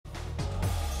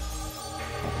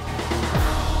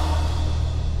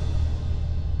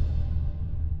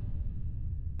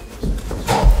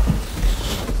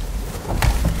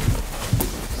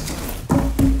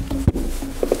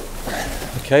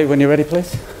Okay, when you're ready,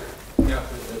 please. Yeah, a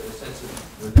sense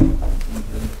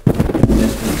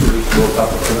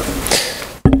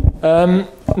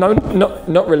of No,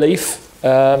 not relief. You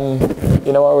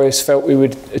know, I always felt we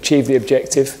would achieve the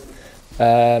objective.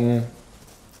 I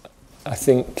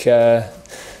think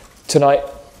tonight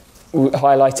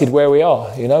highlighted where we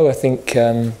are. You know, I think,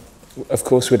 of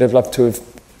course, we'd have loved to have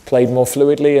played more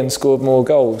fluidly and scored more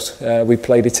goals. We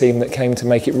played a team that came to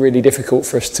make it really difficult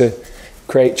for us to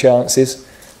create chances.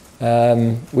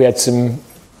 We had some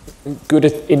good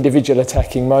individual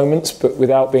attacking moments, but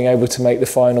without being able to make the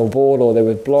final ball, or there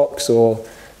were blocks or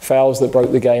fouls that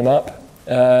broke the game up.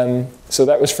 So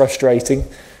that was frustrating.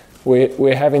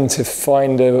 We're having to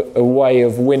find a way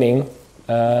of winning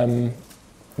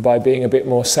by being a bit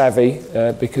more savvy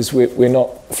because we're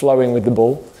not flowing with the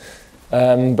ball.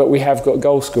 But we have got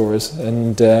goal scorers,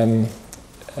 and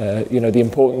you know, the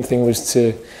important thing was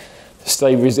to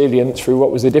stay resilient through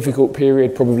what was a difficult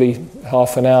period, probably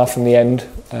half an hour from the end,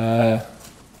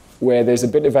 where there's a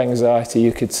bit of anxiety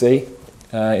you could see.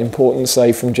 Important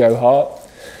save from Joe Hart.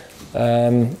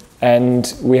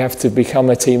 And we have to become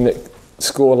a team that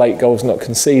score late goals, not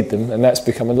concede them, and that's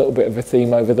become a little bit of a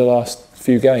theme over the last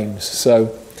few games. So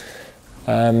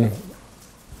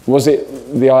was it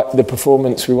the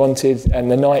performance we wanted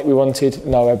and the night we wanted?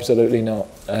 No, absolutely not.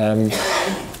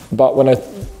 But when I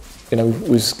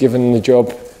was given the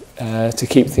job to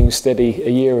keep things steady a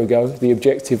year ago, the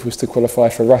objective was to qualify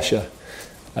for Russia.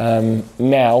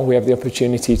 Now we have the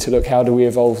opportunity to look, how do we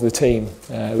evolve the team?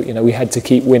 You know, we had to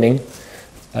keep winning,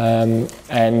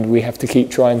 and we have to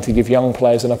keep trying to give young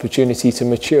players an opportunity to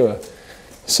mature.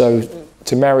 So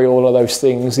to marry all of those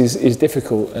things is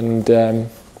difficult. And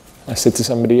I said to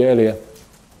somebody earlier,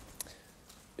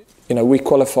 you know, we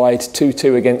qualified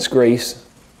 2-2 against Greece.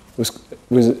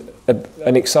 Was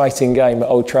an exciting game at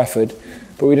Old Trafford,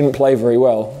 but we didn't play very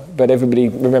well. But everybody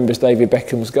remembers David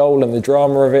Beckham's goal and the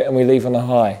drama of it, and we leave on a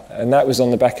high. And that was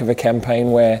on the back of a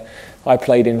campaign where I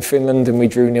played in Finland and we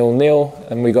drew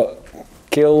 0-0 and we got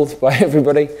killed by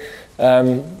everybody,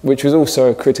 which was also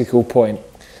a critical point.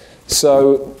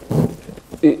 So,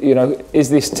 you know, is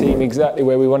this team exactly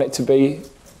where we want it to be?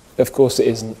 Of course it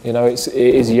isn't. You know, it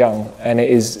is young, and it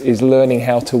is learning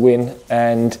how to win.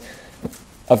 And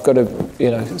I've got to, you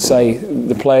know, say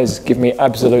the players give me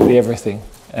absolutely everything,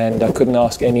 and I couldn't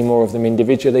ask any more of them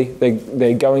individually.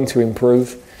 They're going to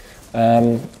improve,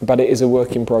 but it is a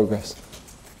work in progress.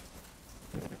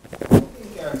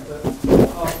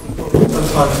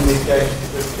 Sometimes in these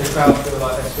games, the crowd feel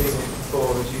like they've seen it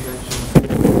before, as you mentioned,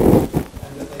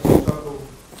 and that they struggle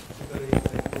to believe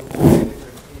that they can do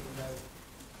different, even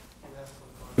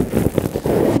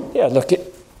though Yeah, look,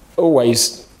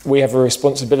 always we have a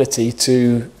responsibility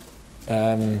to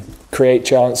create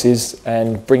chances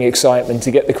and bring excitement to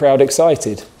get the crowd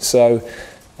excited. So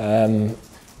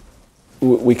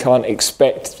we can't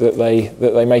expect that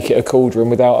they make it a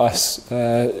cauldron without us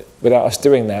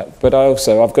doing that. But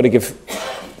I've got to give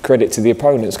credit to the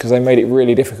opponents, because they made it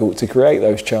really difficult to create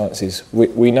those chances.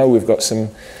 We know we've got some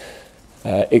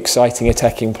exciting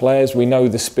attacking players. We know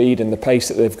the speed and the pace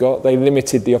that they've got. They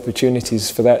limited the opportunities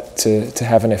for that to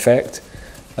have an effect.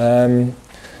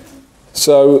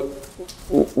 So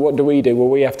what do? Well,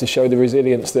 we have to show the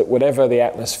resilience that whatever the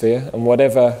atmosphere and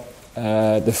whatever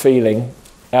the feeling,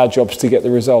 our job's to get the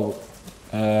result.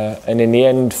 And in the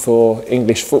end, for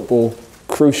English football,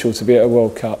 crucial to be at a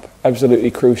World Cup. Absolutely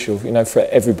crucial, you know, for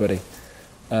everybody.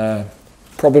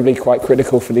 Probably quite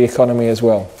critical for the economy as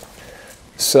well.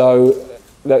 So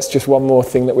that's just one more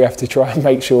thing that we have to try and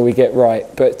make sure we get right.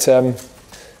 But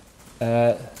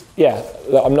yeah,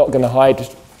 I'm not going to hide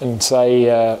and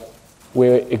say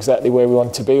we're exactly where we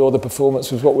want to be, or the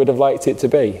performance was what we'd have liked it to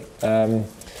be.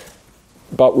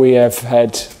 But we have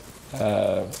had,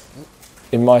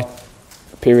 in my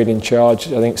period in charge,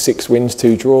 I think 6 wins,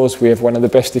 2 draws. We have one of the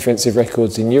best defensive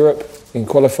records in Europe in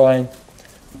qualifying.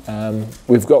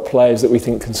 We've got players that we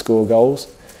think can score goals,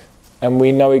 and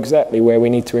we know exactly where we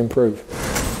need to improve.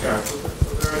 Gareth, were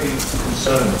there any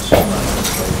concerns from that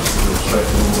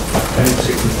stage, any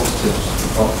particular positives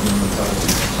apart from the mentality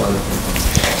side of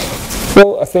things?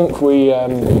 Well, I think we,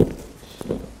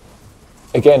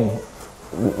 again,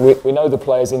 we know the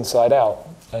players inside out,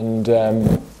 and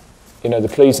you know, the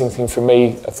pleasing thing for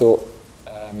me, I thought,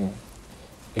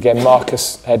 again,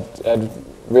 Marcus had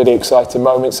really exciting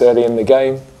moments early in the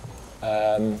game.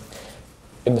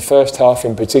 In the first half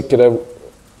in particular,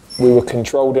 we were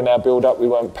controlled in our build-up. We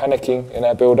weren't panicking in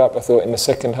our build-up. I thought in the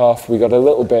second half we got a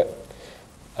little bit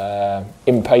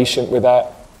impatient with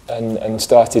that and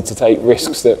started to take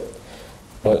risks that,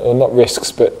 or not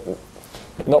risks, but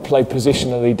not play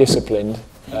positionally disciplined.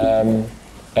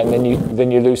 and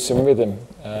then you lose some rhythm.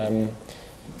 I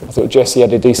thought Jesse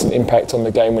had a decent impact on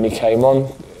the game when he came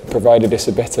on, provided us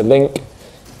a better link,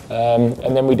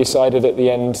 and then we decided at the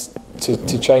end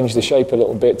to change the shape a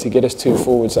little bit, to get us 2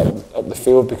 forwards up the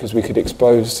field, because we could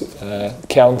expose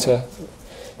counter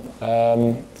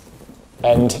and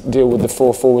deal with the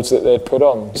 4 forwards that they'd put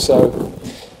on. So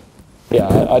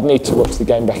yeah, I'd need to watch the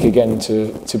game back again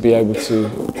to be able to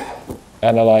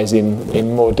analyse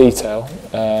in more detail.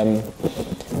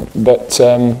 But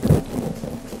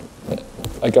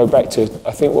I go back to,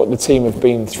 I think, what the team have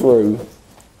been through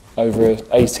over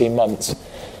 18 months.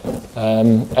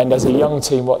 And as a young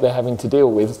team, what they're having to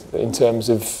deal with in terms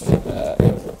of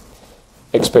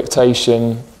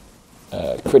expectation,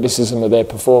 criticism of their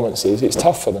performances, it's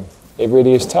tough for them. It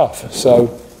really is tough.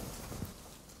 So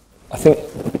I think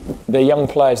they're young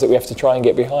players that we have to try and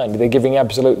get behind. They're giving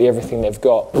absolutely everything they've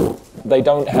got. They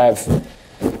don't have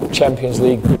Champions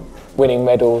League winning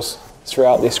medals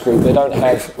throughout this group. They don't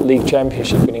have League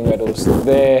Championship winning medals.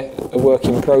 They're a work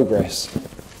in progress.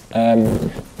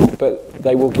 But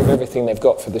they will give everything they've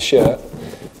got for the shirt,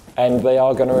 and they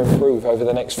are going to improve over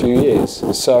the next few years.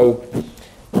 So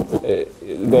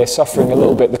they're suffering a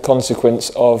little bit the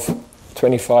consequence of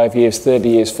 25 years, 30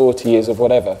 years, 40 years of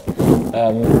whatever.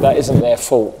 That isn't their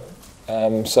fault.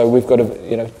 So we've got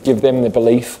to, give them the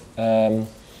belief and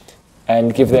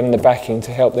give them the backing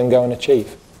to help them go and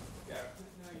achieve.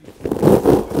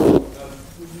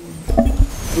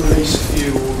 Release a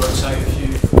few or rotate a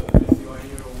few for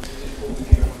Lithuania, or is it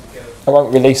all together? I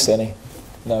won't release any,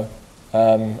 no.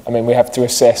 I mean, we have to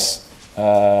assess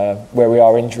where we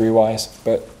are injury-wise,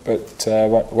 but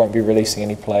won't be releasing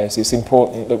any players. It's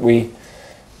important that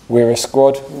we're a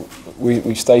squad.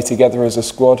 We stay together as a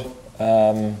squad.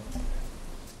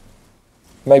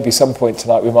 Maybe some point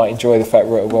tonight we might enjoy the fact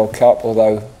we're at a World Cup,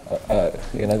 although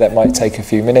that might take a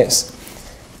few minutes.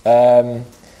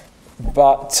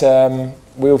 But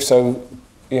we also,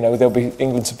 there'll be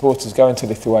England supporters going to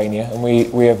Lithuania, and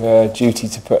we have a duty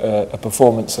to put a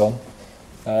performance on.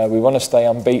 We want to stay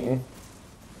unbeaten.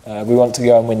 We want to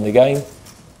go and win the game.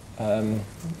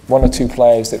 1 or 2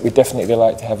 players that we'd definitely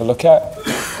like to have a look at.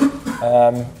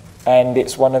 And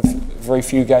it's one of very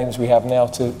few games we have now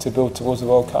to build towards the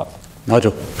World Cup.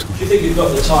 Nigel. Do you think you've got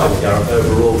the time, Gareth,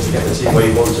 overall to get the team where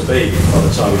you want to be by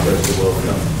the time we go to the World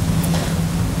Cup?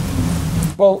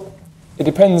 Well, it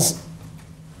depends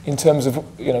in terms of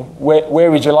where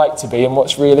would you like to be and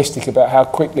what's realistic about how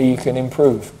quickly you can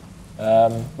improve.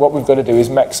 What we've got to do is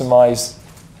maximise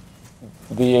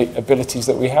the abilities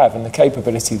that we have and the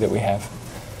capability that we have.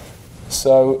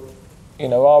 So,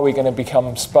 are we going to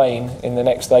become Spain in the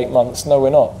next 8 months? No,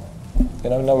 we're not.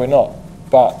 No, we're not.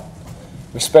 But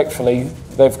respectfully,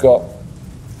 they've got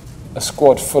a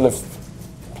squad full of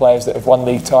players that have won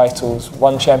league titles,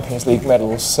 won Champions League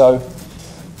medals. So,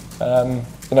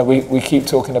 we keep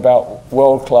talking about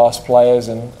world-class players,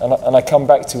 and I come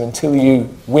back to, until you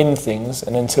win things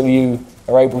and until you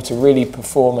are able to really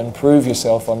perform and prove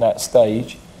yourself on that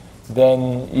stage,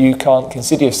 then you can't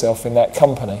consider yourself in that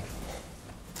company.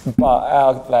 But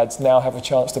our lads now have a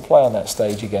chance to play on that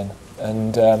stage again,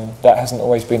 and that hasn't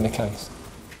always been the case.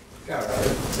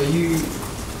 Gareth, are you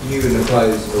and the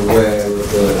players aware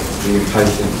of the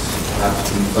impatience perhaps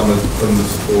from the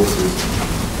supporters,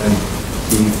 and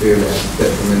do you feel it has a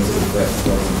detrimental effect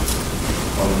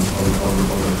on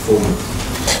the performance?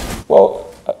 Well,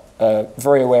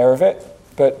 very aware of it,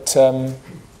 but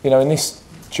in this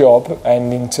job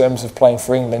and in terms of playing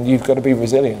for England, you've got to be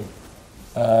resilient,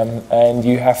 and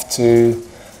you have to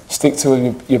stick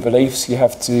to your beliefs. You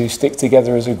have to stick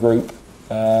together as a group,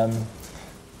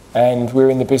 and we're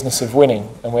in the business of winning,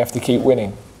 and we have to keep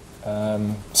winning.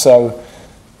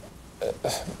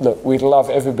 Look, we'd love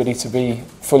everybody to be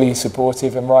fully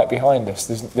supportive and right behind us.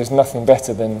 There's nothing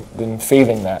better than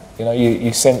feeling that.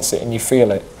 You sense it and you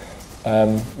feel it.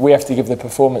 We have to give the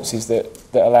performances that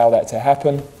allow that to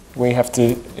happen. We have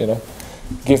to,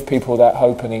 give people that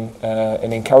hope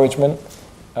and encouragement.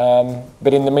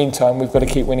 But in the meantime, we've got to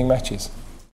keep winning matches.